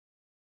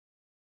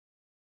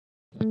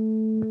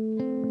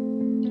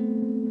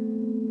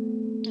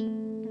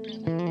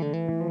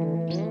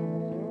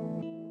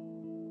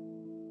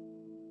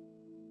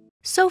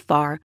So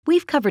far,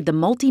 we've covered the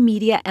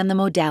multimedia and the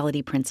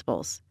modality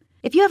principles.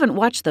 If you haven't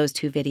watched those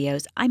two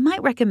videos, I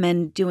might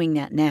recommend doing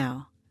that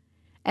now.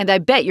 And I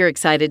bet you're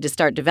excited to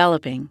start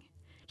developing.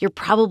 You're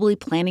probably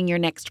planning your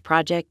next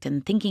project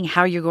and thinking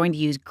how you're going to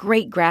use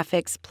great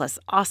graphics plus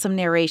awesome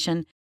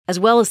narration, as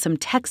well as some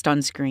text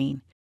on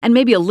screen, and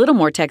maybe a little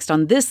more text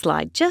on this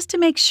slide just to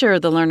make sure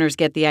the learners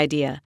get the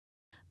idea.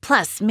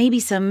 Plus,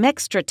 maybe some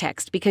extra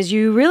text because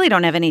you really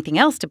don't have anything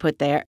else to put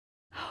there.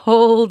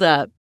 Hold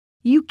up.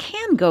 You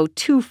can go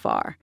too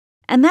far,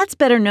 and that's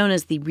better known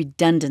as the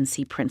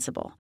redundancy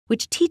principle,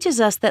 which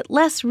teaches us that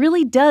less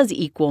really does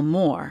equal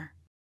more.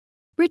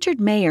 Richard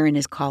Mayer and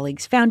his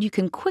colleagues found you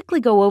can quickly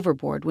go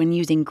overboard when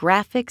using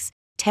graphics,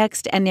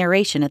 text, and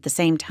narration at the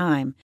same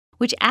time,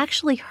 which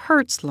actually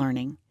hurts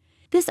learning.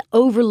 This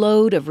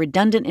overload of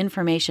redundant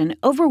information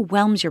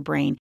overwhelms your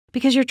brain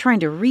because you're trying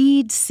to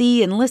read,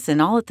 see, and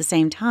listen all at the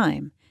same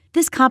time.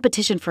 This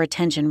competition for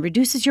attention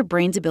reduces your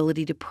brain's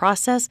ability to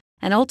process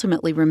and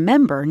ultimately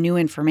remember new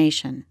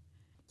information.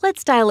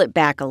 Let's dial it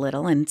back a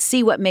little and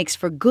see what makes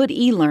for good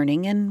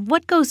e-learning and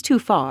what goes too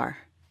far.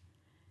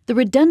 The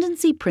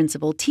redundancy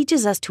principle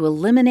teaches us to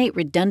eliminate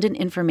redundant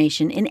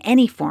information in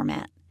any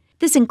format.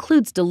 This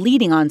includes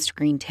deleting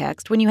on-screen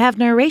text when you have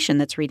narration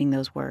that's reading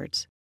those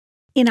words.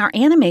 In our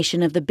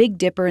animation of the Big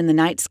Dipper in the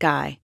night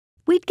sky,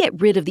 we'd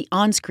get rid of the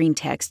on-screen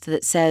text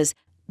that says,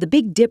 "The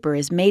Big Dipper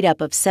is made up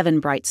of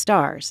 7 bright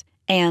stars,"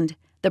 and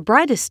 "The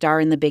brightest star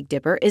in the Big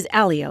Dipper is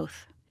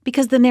Alioth,"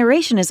 because the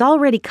narration is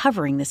already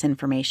covering this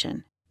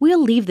information.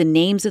 We'll leave the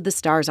names of the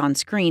stars on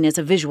screen as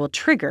a visual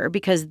trigger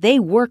because they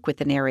work with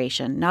the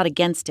narration, not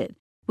against it,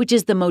 which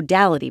is the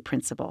modality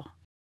principle.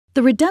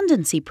 The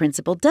redundancy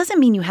principle doesn't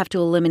mean you have to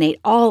eliminate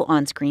all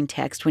on-screen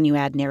text when you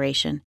add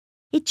narration.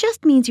 It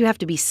just means you have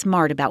to be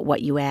smart about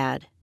what you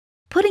add.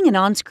 Putting an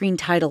on-screen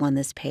title on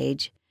this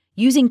page,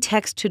 using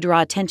text to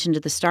draw attention to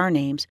the star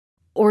names,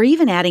 or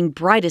even adding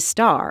brightest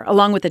star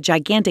along with a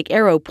gigantic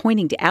arrow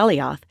pointing to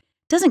Alioth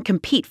doesn't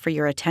compete for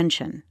your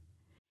attention.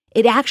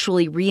 It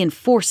actually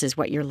reinforces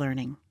what you're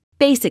learning.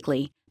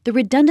 Basically, the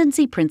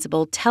redundancy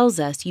principle tells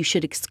us you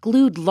should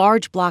exclude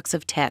large blocks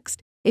of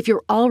text if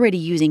you're already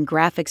using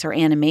graphics or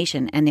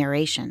animation and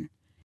narration.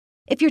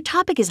 If your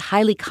topic is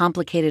highly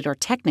complicated or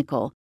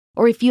technical,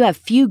 or if you have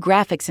few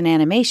graphics and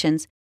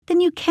animations, then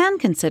you can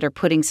consider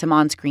putting some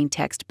on-screen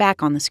text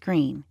back on the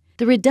screen.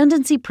 The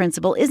redundancy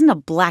principle isn't a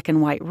black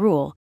and white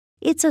rule.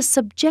 It's a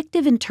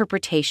subjective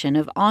interpretation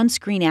of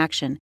on-screen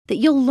action that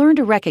you'll learn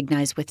to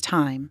recognize with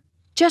time.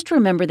 Just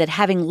remember that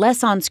having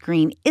less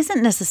on-screen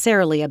isn't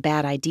necessarily a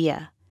bad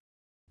idea.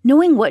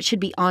 Knowing what should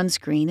be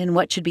on-screen and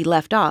what should be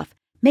left off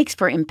makes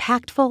for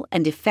impactful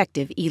and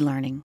effective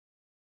e-learning.